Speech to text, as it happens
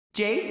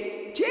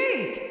Jake?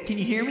 Jake! Can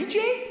you hear me,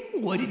 Jake?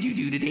 What did you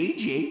do today,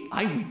 Jake?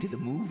 I went to the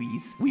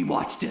movies. We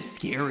watched a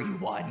scary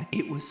one.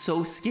 It was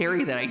so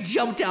scary that I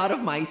jumped out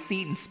of my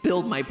seat and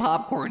spilled my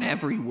popcorn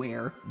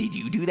everywhere. Did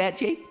you do that,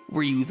 Jake?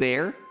 Were you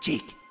there?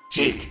 Jake!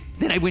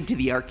 Then I went to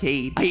the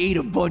arcade. I ate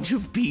a bunch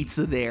of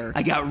pizza there.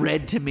 I got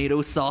red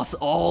tomato sauce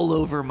all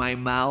over my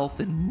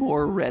mouth and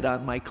more red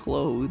on my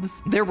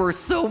clothes. There were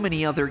so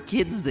many other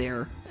kids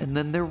there, and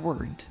then there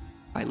weren't.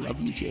 I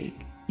love you,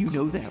 Jake. You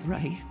know that,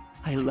 right?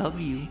 I love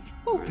you.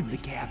 Open the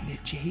cabinet,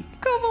 Jake.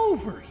 Come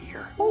over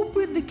here.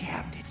 Open the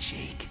cabinet,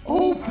 Jake.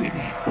 Open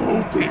it.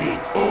 Open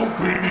it.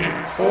 Open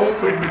it.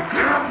 Open the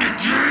cabinet,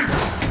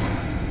 Jake.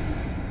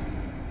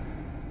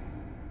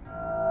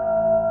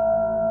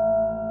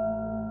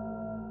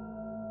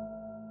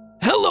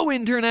 Hello,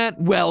 Internet.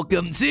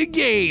 Welcome to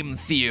Game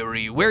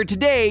Theory, where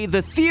today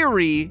the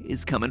theory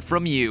is coming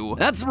from you.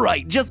 That's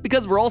right, just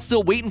because we're all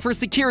still waiting for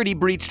Security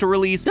Breach to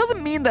release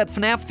doesn't mean that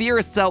FNAF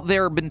theorists out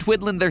there have been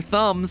twiddling their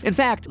thumbs. In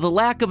fact, the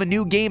lack of a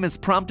new game has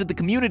prompted the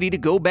community to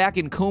go back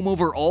and comb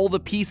over all the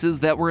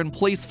pieces that were in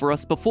place for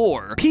us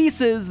before.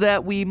 Pieces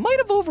that we might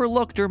have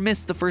overlooked or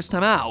missed the first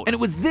time out. And it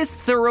was this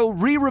thorough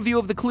re-review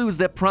of the clues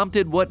that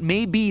prompted what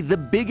may be the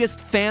biggest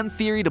fan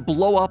theory to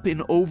blow up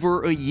in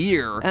over a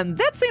year. And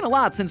that's saying a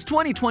lot since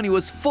 2020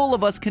 was full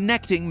of us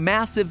connecting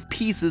massive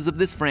pieces of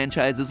this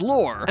franchise's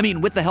lore. I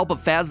mean, with the help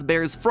of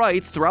Fazbear's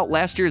Frights, throughout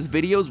last year's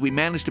videos, we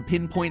managed to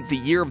pinpoint the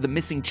year of the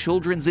missing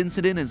children's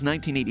incident as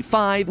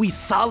 1985. We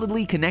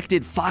solidly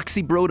connected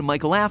Foxy Bro to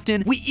Michael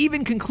Afton. We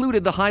even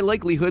concluded the high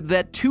likelihood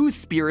that two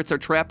spirits are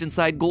trapped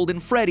inside Golden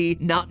Freddy,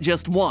 not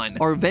just one.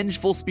 Our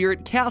vengeful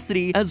spirit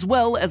Cassidy, as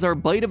well as our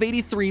Bite of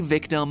 83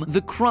 victim,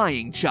 the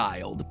Crying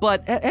Child.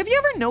 But have you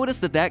ever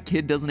noticed that that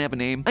kid doesn't have a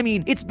name? I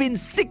mean, it's been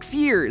 6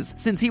 years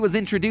since he was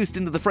introduced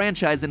into the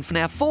franchise in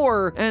FNAF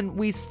 4, and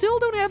we still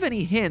don't have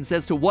any hints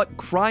as to what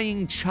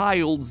Crying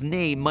Child's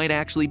name might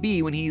actually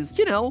be when he's,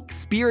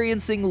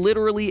 experiencing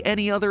literally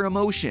any other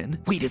emotion.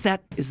 Wait, is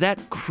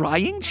that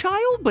Crying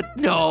Child? But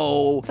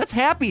no, that's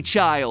Happy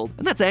Child,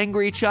 and that's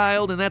Angry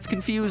Child, and that's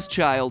Confused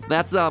Child.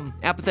 That's,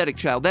 Apathetic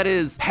Child. That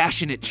is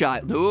Passionate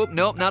Child.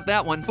 Nope, not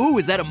that one. Ooh,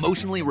 is that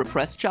Emotionally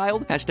Repressed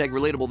Child? Hashtag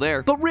relatable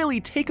there. But really,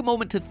 take a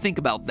moment to think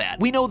about that.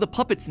 We know the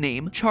puppet's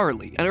name,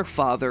 Charlie, and her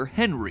father,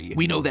 Henry.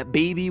 We know that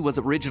baby was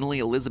originally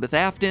Elizabeth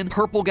Afton.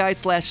 Purple guy /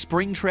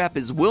 Springtrap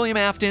is William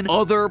Afton.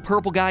 Other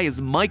purple guy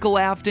is Michael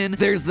Afton.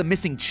 There's the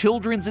missing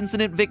children's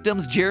incident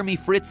victims, Jeremy,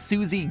 Fritz,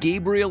 Susie,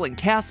 Gabriel, and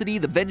Cassidy,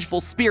 the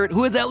vengeful spirit,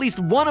 who is at least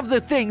one of the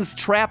things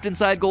trapped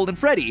inside Golden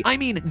Freddy. I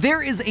mean,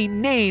 there is a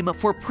name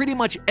for pretty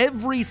much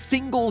every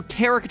single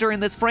character in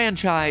this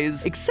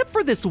franchise, except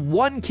for this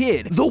one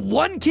kid. The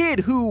one kid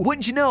who,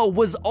 wouldn't you know,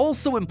 was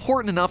also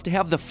important enough to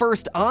have the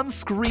first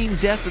on-screen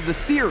death of the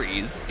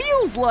series.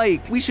 Feels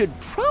like we should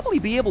probably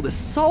be able to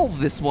solve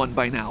this one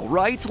by now,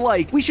 right?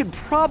 Like, we should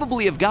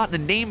probably have gotten a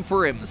name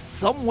for him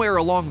somewhere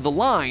along the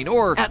line,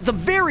 or at the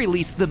very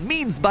least, the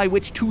means by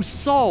which to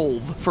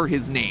solve for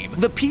his name.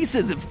 The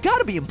pieces have got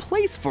to be in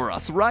place for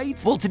us,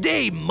 right? Well,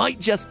 today might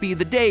just be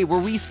the day where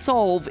we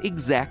solve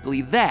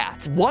exactly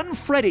that. One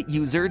Reddit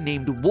user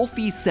named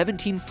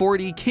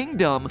Wolfie1740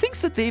 Kingdom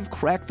thinks that they've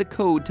cracked the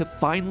code to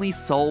finally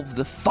solve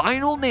the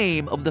final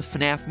name of the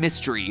FNAF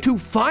mystery, to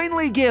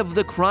finally give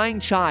the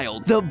Crying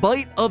Child, the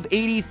Bite of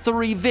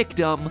 83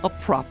 victim, a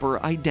proper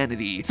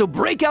identity. So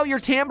break out your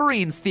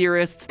tambourines,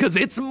 theorists, because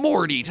it's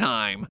Morty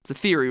time. It's a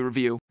theory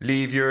review.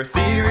 Leave your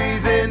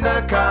theories in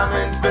the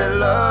comments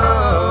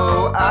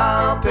below.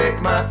 I'll pick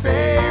my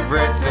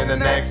favorites in the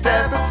next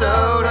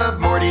episode of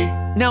Morty.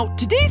 Now,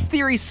 today's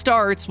theory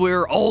starts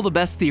where all the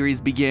best theories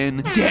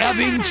begin,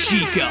 dabbing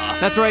Chica.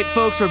 That's right,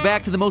 folks, we're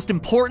back to the most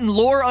important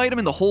lore item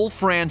in the whole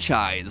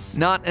franchise.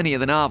 Not any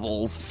of the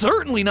novels.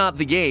 Certainly not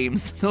the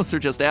games. Those are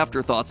just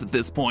afterthoughts at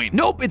this point.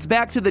 Nope, it's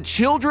back to the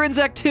children's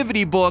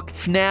activity book,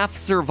 FNAF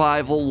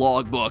Survival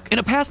Logbook. In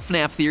a past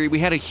FNAF theory, we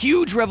had a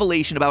huge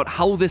revelation about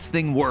how this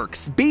thing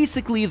works.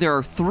 Basically, there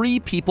are 3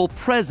 people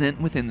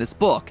present within this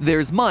book.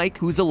 There's Mike,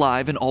 who's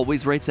alive and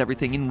always writes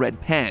everything in red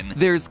pen.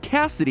 There's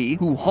Cassidy,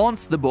 who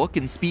haunts the book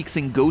and speaks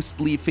in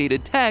ghostly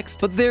faded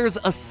text, but there's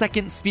a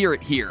second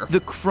spirit here, the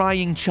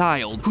Crying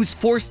Child, who's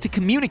forced to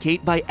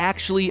communicate by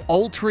actually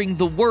altering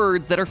the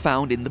words that are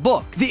found in the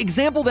book. The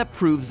example that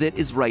proves it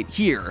is right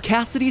here.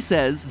 Cassidy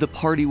says, "The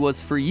party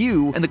was for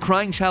you," and the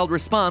Crying Child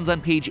responds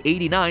on page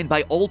 89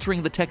 by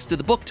altering the text of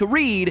the book to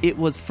read, "It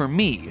was for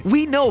me."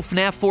 We know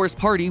FNAF 4's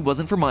party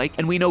wasn't for Mike,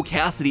 and we know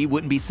Cassidy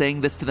wouldn't be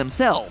saying this to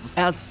themselves.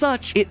 As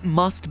such, it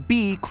must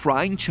be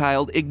Crying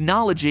Child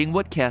acknowledging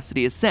what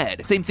Cassidy has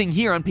said. Same thing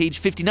here on page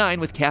 59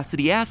 with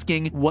Cassidy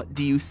asking, "What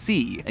do you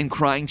see?" and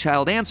Crying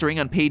Child answering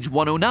on page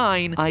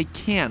 109, "I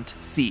can't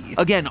see."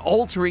 Again,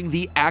 altering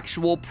the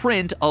actual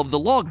print of the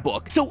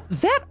logbook. So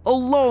that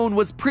alone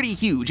was pretty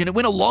huge, and it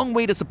went a long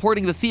way to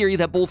supporting the theory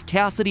that both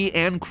Cassidy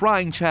and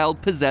Crying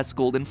Child possess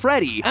Golden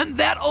Freddy. And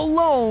that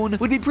alone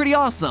would be pretty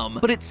awesome,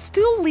 but it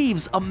still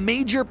leaves a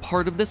major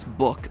part of this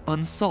book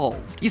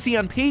unsolved. You see,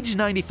 on page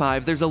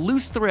 95, there's a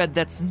loose thread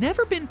that's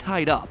never been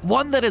tied up,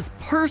 one that has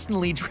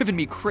personally driven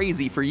me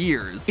crazy for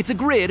years. It's a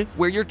grid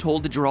where you're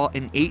told to draw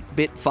an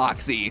 8-bit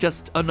foxy.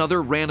 Just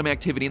another random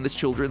activity in this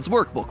children's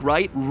workbook,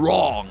 right?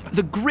 Wrong.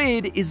 The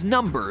grid is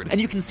numbered,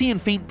 and you can see in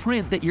faint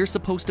print that you're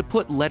supposed to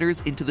put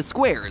letters into the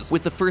squares,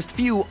 with the first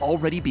few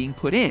already being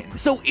put in.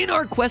 So in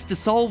our quest to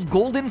solve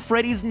Golden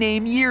Freddy's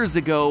name years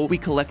ago, we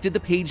collected the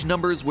page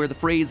numbers where the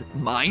phrase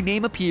 "my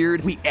name"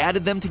 appeared, we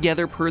added them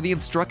together per the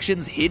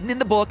instructions hidden in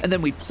the book, and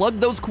then we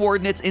plugged those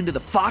coordinates into the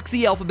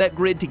Foxy alphabet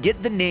grid to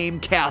get the name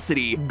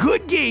Cassidy.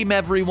 Good game,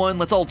 everyone!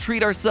 Let's all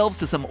treat ourselves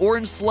to some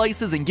orange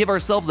slices and give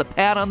ourselves a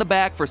pat on the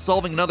back for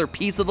solving another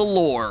piece of the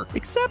lore.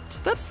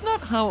 Except, that's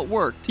not how it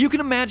worked. You can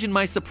imagine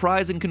my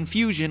surprise and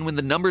confusion when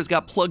the numbers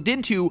got plugged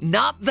into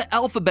not the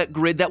alphabet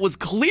grid that was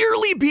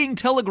clearly being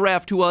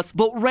telegraphed to us,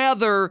 but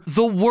rather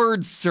the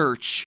word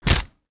search.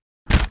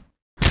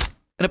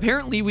 And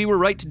apparently we were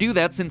right to do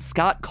that, since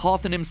Scott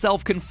Cawthon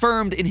himself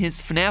confirmed in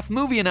his FNAF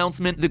movie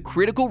announcement the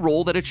critical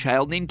role that a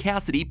child named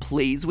Cassidy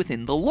plays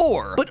within the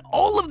lore. But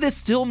all of this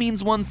still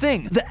means one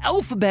thing: the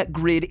alphabet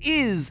grid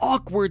is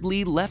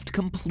awkwardly left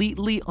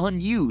completely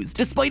unused,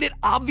 despite it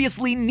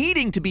obviously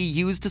needing to be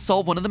used to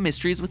solve one of the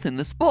mysteries within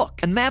this book.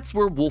 And that's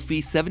where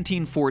Wolfie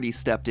 1740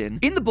 stepped in.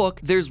 In the book,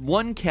 there's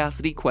one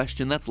Cassidy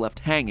question that's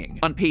left hanging.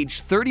 On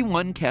page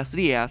 31,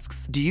 Cassidy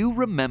asks, "Do you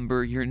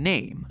remember your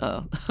name?"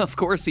 Of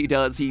course he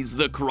does. He's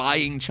the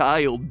crying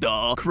child,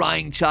 duh.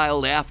 Crying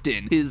child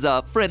Afton. His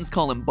friends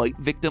call him Bite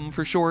Victim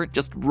for short.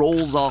 Just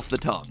rolls off the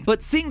tongue.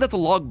 But seeing that the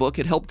logbook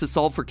had helped to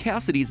solve for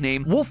Cassidy's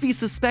name, Wolfie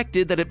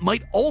suspected that it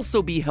might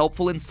also be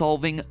helpful in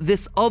solving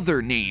this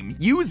other name,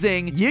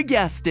 using, you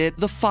guessed it,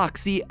 the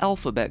Foxy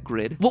alphabet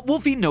grid. What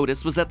Wolfie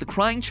noticed was that the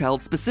crying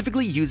child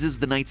specifically uses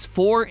the night's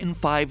 4 and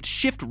 5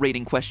 shift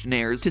rating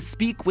questionnaires to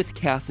speak with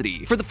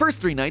Cassidy. For the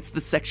first 3 nights, the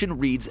section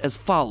reads as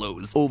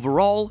follows: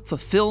 overall,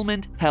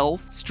 fulfillment,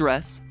 health,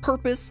 stress,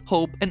 purpose,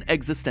 hope, and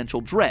existential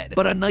dread.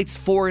 But on nights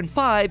 4 and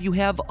 5, you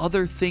have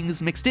other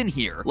things mixed in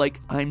here, like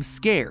I'm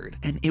scared,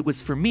 and it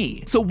was for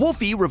me. So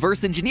Wolfie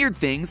reverse engineered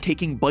things,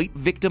 taking Bite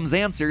Victim's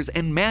answers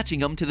and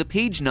matching them to the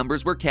page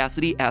numbers where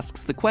Cassidy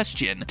asks the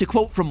question. To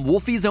quote from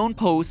Wolfie's own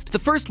post, the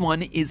first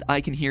one is "I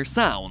can hear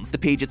sounds." The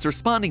page it's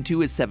responding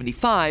to is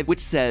 75,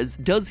 which says,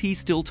 "Does he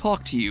still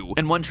talk to you?"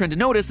 And one trend to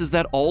notice is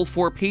that all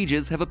 4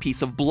 pages have a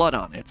piece of blood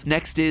on it.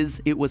 Next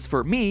is "It was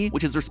for me,"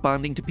 which is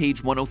responding to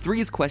page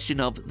 103's question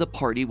of "The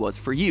party was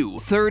for you."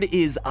 Third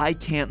is "I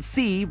can't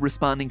see,"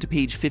 responding to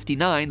page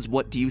 59's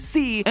 "What do you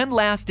see?" And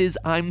last is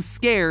 "I'm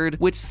scared,"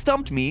 which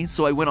stumped me,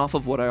 so I went off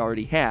of what I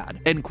already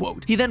had. End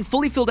quote. He then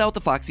fully filled out the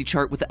Foxy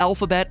chart with the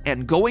alphabet,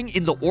 and going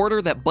in the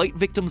order that Bite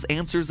Victim's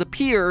answers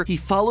appear, he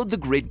followed the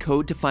grid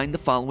code to find the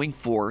following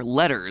 4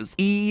 letters: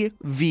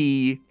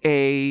 E-V-A-N.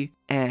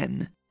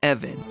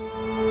 Evan.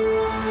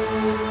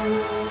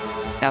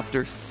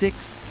 After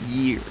 6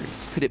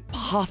 years, could it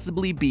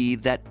possibly be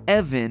that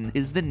Evan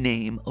is the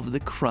name of the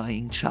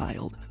crying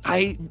child?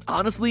 I'm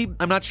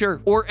not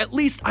sure. Or at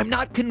least I'm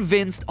not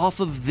convinced off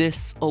of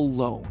this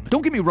alone.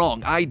 Don't get me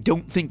wrong, I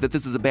don't think that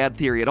this is a bad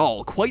theory at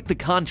all. Quite the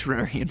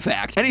contrary, in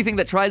fact. Anything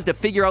that tries to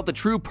figure out the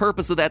true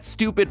purpose of that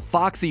stupid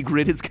Foxy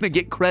grid is gonna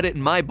get credit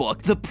in my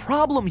book. The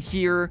problem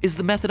here is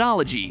the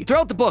methodology.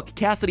 Throughout the book,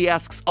 Cassidy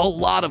asks a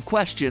lot of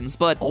questions,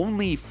 but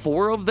only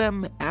 4 of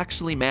them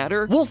actually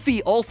matter.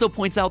 Wolfie also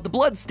points out the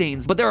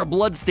bloodstains, but there are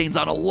bloodstains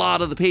on a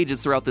lot of the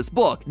pages throughout this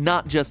book,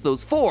 not just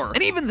those 4.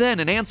 And even then,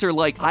 an answer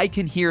like "I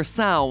can hear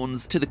sounds"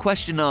 to the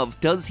question of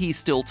 "Does he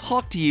still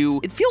talk to you?"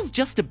 it feels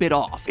just a bit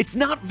off. It's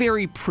not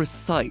very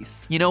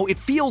precise. You know, it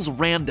feels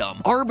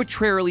random,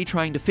 arbitrarily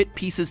trying to fit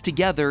pieces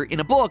together in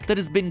a book that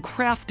has been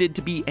crafted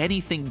to be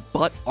anything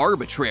but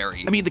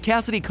arbitrary. I mean, the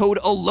Cassidy code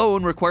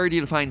alone required you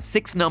to find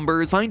 6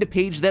 numbers, find a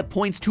page that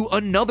points to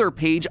another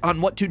page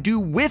on what to do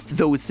with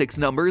those 6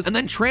 numbers, and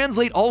then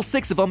translate all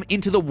 6 of them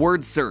into the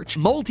word search.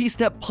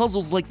 Multi-step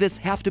puzzles like this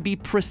have to be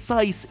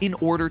precise in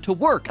order to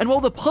work. And while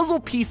the puzzle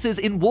pieces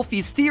in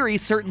Wolfie's theory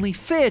certainly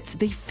fit,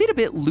 they fit a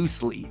bit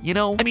loosely, you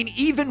know? I mean,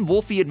 even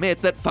Wolfie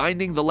admits that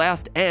finding the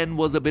last N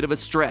was a bit of a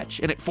stretch,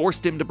 and it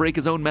forced him to break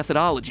his own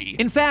methodology.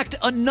 In fact,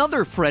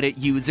 another Reddit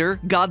user,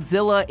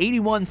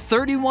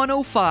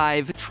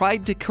 Godzilla813105,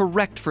 tried to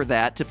correct for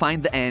that to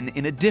find the N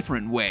in a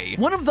different way.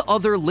 One of the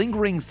other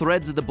lingering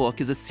threads of the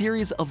book is a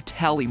series of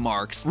tally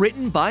marks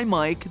written by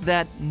Mike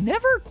that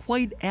never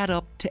quite add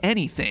up to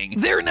anything.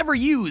 They're never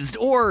used,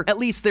 or at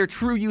least their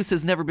true use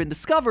has never been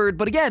discovered,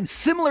 but again,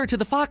 similar to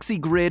the Foxy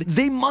grid,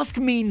 they must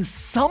mean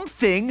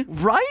something,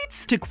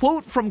 right? To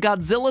quote from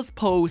Godzilla's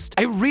post,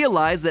 "I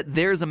realize that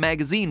there's a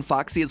magazine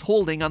Foxy is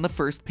holding on the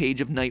first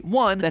page of night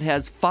 1 that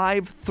has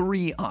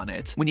 5-3 on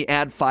it. When you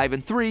add 5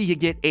 and 3, you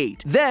get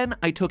 8. Then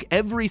I took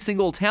every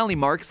single tally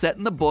mark set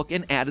in the book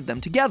and added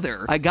them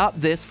together. I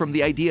got this from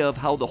the idea of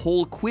how the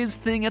whole quiz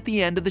thing at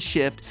the end of the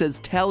shift says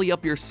tally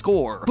up your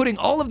score. Putting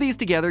all of these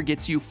together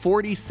gets you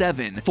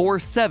 47.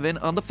 47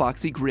 on the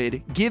Foxy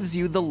grid gives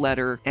you the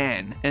letter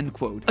N, end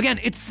quote. Again,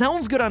 it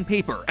sounds good on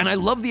paper, and I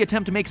love the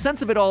attempt to make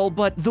sense of it all,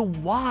 but the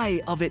why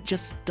of it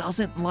just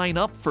doesn't line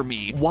up for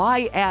me.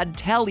 Why add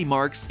tally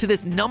marks to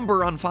this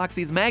number on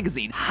Foxy's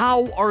magazine?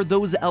 How are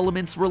those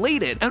elements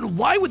related? And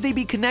why would they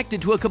be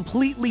connected to a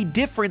completely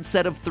different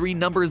set of 3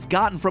 numbers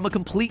gotten from a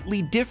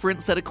completely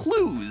different set of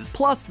clues?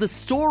 Plus, the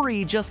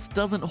story just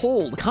doesn't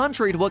hold.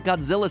 Contrary to what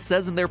Godzilla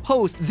says in their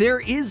post,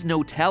 there is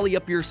no tally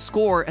up your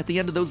score at the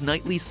end of those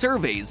nightly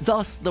surveys.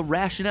 Thus, the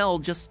rationale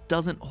just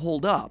doesn't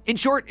hold up. In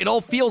short, it all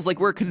feels like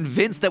we're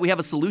convinced that we have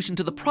a solution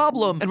to the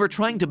problem, and we're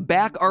trying to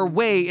back our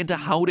way into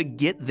how to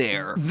get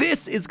there.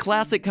 This is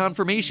classic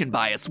confirmation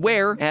bias,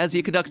 where, as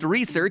you conduct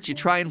research, you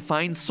try and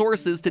find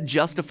sources to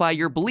justify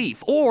your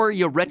belief, or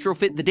you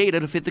retrofit the data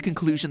to fit the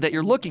conclusion that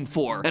you're looking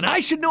for. And I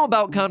should know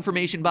about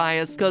confirmation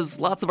bias, because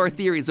lots of our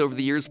theories over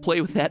the years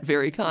play with that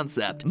very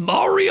concept.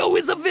 Mario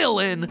is a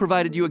villain,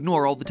 provided you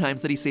ignore all the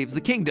times that he saves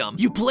the kingdom.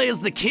 You play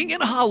as the king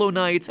in Hollow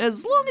Knight,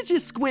 as long as you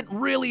squint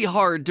really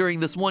hard during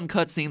this one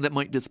cutscene that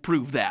might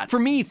disprove that. For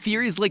me,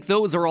 theories like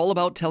those are all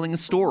about telling a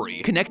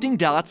story, connecting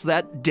dots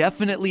that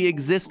definitely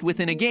exist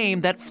within a game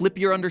that flip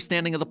your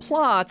understanding of the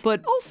plot,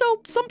 but also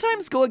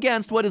sometimes go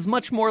against what is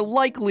much more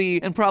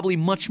likely and probably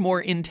much more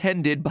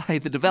intended by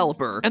the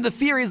developer. And the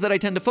theories that I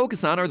tend to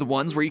focus on are the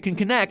ones where you can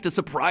connect a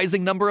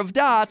surprising number of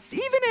dots,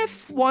 even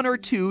if 1 or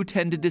 2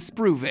 tend to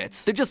disprove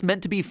it. They're just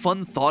meant to be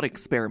fun thought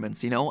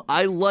experiments, you know?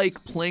 I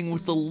like playing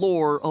with the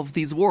lore of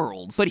these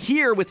worlds. But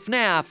here with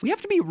FNAF, we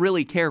have to be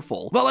really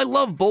careful. While I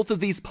love both of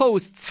these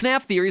posts,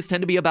 FNAF theories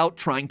tend to be about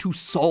trying to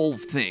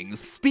solve things,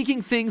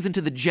 speaking things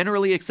into the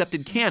generally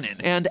accepted canon,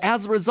 and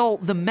as a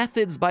result, the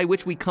methods by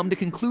which we come to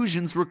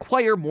conclusions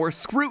require more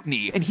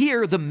scrutiny. And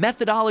here, the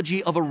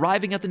methodology of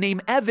arriving at the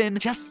name Evan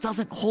just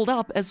doesn't hold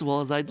up as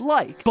well as I'd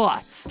like.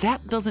 But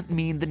that doesn't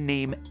mean the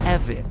name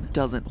Evan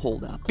doesn't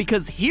hold up.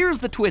 Because here's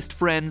the twist,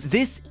 friends,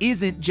 this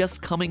isn't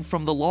just coming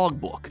from the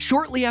logbook.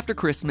 Shortly after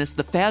Christmas,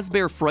 the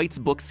Fazbear Frights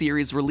book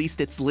series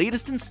released its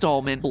latest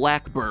installment,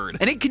 Blackbird,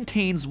 and it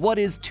contains what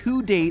is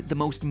to date the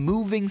most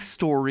moving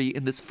story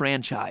in this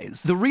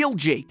franchise. The Real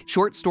Jake,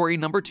 short story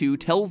number 2,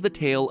 tells the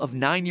tale of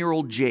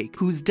 9-year-old Jake,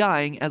 who's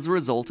dying as a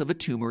result of a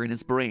tumor in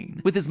his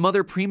brain. With his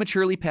mother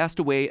prematurely passed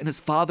away and his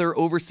father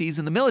overseas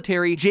in the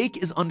military, Jake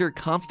is under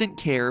constant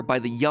care by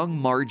the young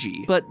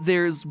Margie. But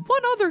there's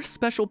one other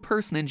special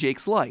person in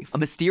Jake's life, a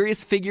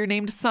mysterious figure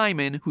named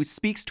Simon who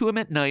speaks to him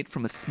at night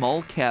from a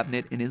small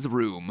cabinet in his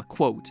room.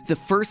 Quote, "The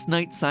first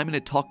night Simon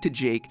had talked to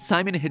Jake,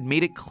 Simon had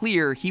made it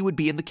clear he would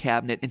be in the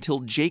cabinet until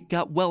Jake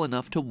got well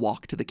enough to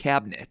walk to the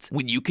cabinet.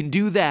 When you can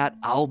do that,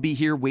 I'll be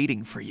here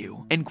waiting for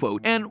you." End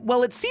quote. And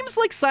while it seems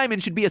like Simon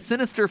should be a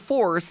sinister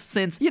force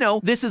since, you know,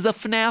 this is a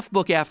FNAF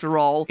book after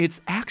all,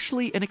 it's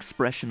actually an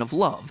expression of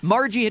love.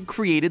 Margie had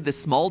created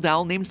this small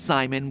doll named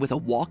Simon with a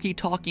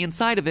walkie-talkie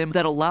inside of him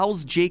that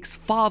allows Jake's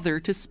father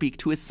to speak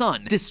to his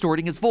son,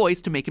 distorting his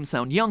voice to make him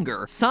sound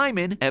younger.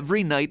 Simon,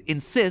 every night,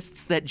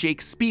 insists that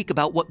Jake speak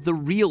about what the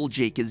real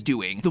Jake is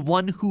doing, the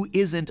one who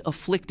isn't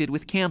afflicted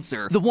with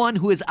cancer, the one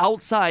who is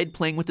outside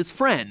playing with his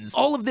friends.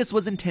 All of this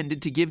was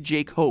intended to give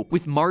Jake hope,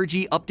 with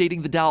Margie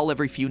updating the doll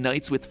every few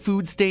nights with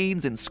food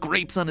stains and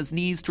scrapes on his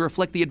knees to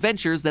reflect the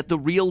adventures that the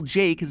real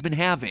Jake has been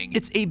having.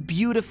 It's a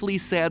beautifully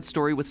sad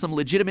story with some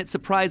legitimate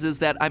surprises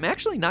that I'm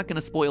actually not going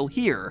to spoil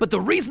here. But the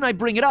reason I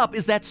bring it up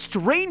is that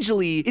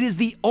strangely, it is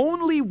the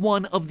only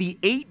one of the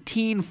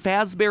 18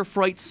 Fazbear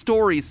Fright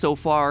stories so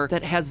far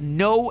that has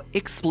no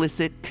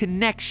explicit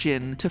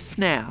connection to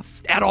FNAF.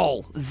 At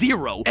all.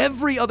 Zero.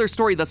 Every other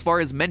story thus far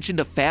has mentioned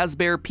a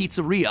Fazbear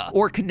pizzeria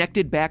or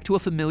connected back to a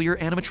familiar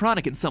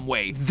animatronic in some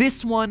way.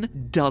 This one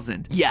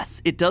doesn't.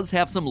 Yes, it does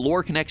have some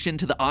lore connection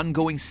to the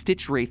ongoing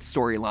Stitch Wraith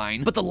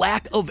storyline, but the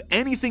lack of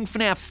anything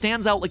FNAF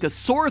stands out like a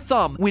sore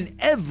thumb when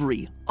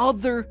every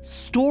other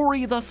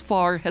story thus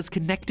far has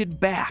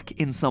connected back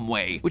in some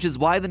way, which is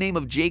why the name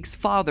of Jake's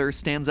father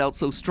stands out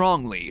so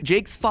strongly.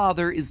 Jake's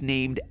father is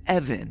named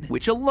Evan,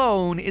 which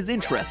alone is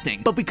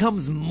interesting, but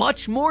becomes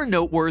much more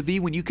noteworthy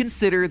when you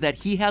consider that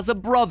he has a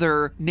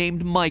brother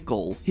named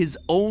Michael, his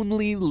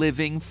only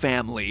living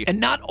family. And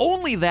not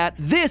only that,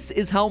 this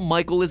is how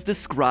Michael is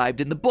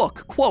described in the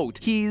book.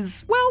 Quote,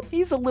 he's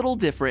a little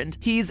different.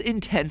 He's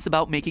intense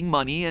about making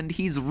money and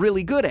he's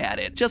really good at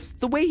it. Just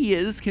the way he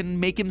is can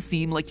make him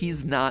seem like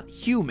he's not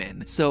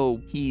human.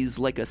 So he's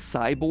like a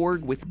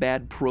cyborg with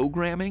bad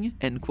programming,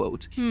 end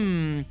quote.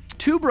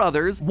 Two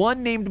brothers,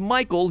 one named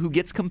Michael who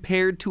gets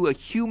compared to a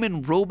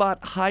human-robot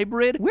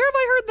hybrid. Where have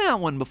I heard that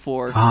one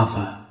before?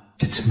 Father,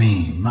 it's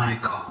me,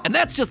 Michael. And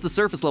that's just the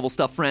surface level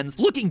stuff, friends.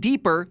 Looking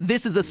deeper,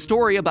 this is a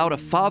story about a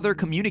father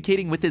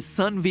communicating with his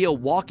son via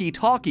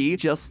walkie-talkie,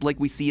 just like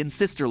we see in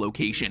Sister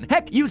Location.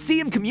 Heck, you see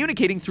him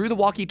communicating through the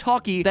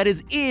walkie-talkie that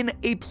is in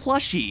a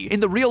plushie. In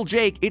the real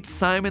Jake, it's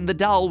Simon the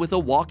doll with a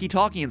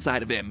walkie-talkie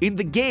inside of him. In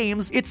the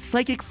games, it's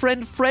psychic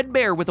friend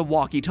Fredbear with a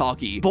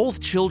walkie-talkie. Both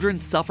children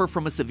suffer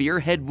from a severe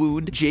head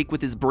wound, Jake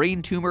with his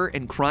brain tumor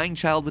and crying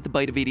child with the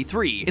bite of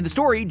 83. In the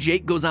story,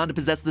 Jake goes on to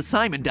possess the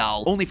Simon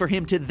doll, only for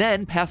him to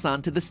then pass on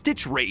onto the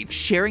Stitch Wraith,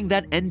 sharing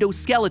that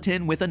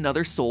endoskeleton with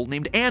another soul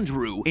named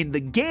Andrew. In the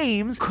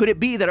games, could it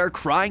be that our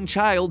crying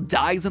child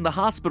dies in the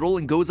hospital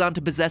and goes on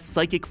to possess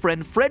psychic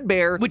friend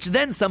Fredbear, which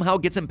then somehow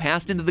gets him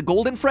passed into the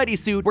Golden Freddy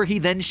suit, where he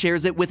then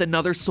shares it with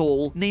another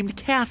soul named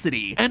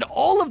Cassidy? And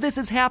all of this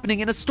is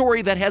happening in a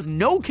story that has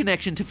no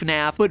connection to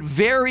FNAF, but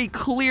very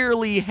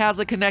clearly has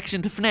a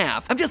connection to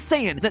FNAF. I'm just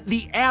saying that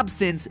the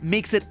absence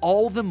makes it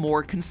all the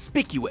more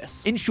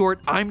conspicuous. In short,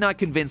 I'm not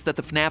convinced that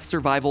the FNAF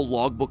survival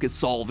logbook is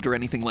solved or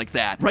anything like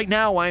that. Right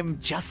now, I'm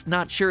just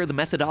not sure the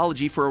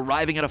methodology for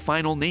arriving at a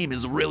final name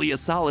is really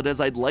as solid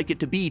as I'd like it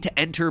to be to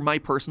enter my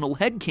personal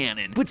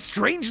headcanon. But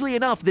strangely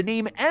enough, the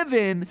name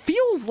Evan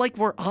feels like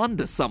we're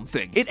onto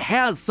something. It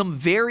has some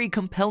very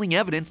compelling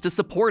evidence to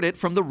support it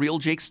from the real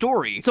Jake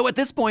story. So at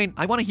this point,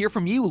 I want to hear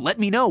from you. Let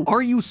me know.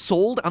 Are you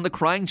sold on the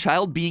crying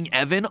child being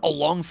Evan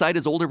alongside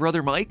his older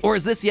brother Mike? Or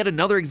is this yet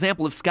another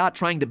example of Scott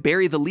trying to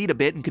bury the lead a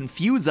bit and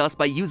confuse us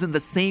by using the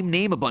same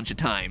name a bunch of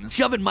times,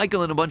 shoving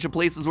Michael in a bunch of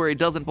places where he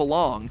doesn't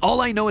belong?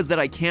 All I know is that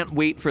I can't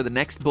wait for the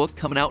next book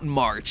coming out in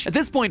March. At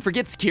this point,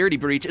 forget Security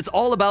Breach. It's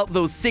all about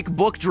those sick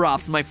book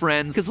drops, my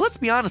friends. Because let's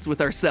be honest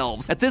with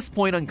ourselves. At this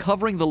point,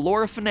 uncovering the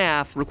lore of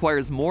FNAF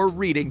requires more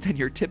reading than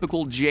your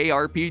typical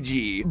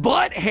JRPG.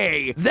 But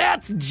hey,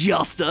 that's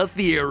just a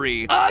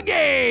theory. A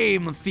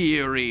game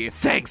theory.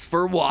 Thanks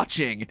for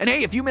watching. And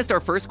hey, if you missed our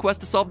first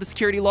quest to solve the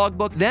security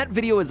logbook, that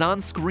video is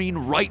on screen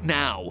right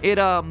now.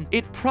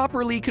 It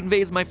properly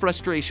conveys my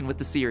frustration with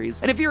the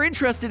series. And if you're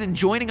interested in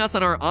joining us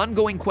on our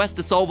ongoing quest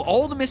to solve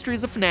all the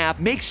mysteries of FNAF,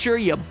 make sure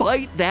you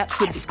bite that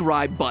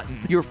subscribe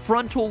button. Your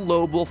frontal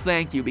lobe will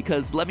thank you,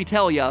 because let me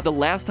tell ya, the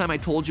last time I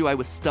told you I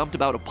was stumped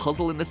about a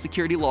puzzle in the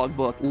security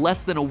logbook,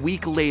 less than a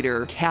week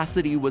later,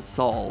 Cassidy was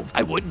solved.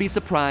 I wouldn't be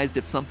surprised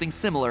if something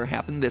similar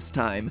happened this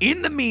time.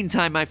 In the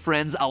meantime, my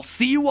friends, I'll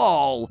see you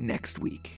all next week.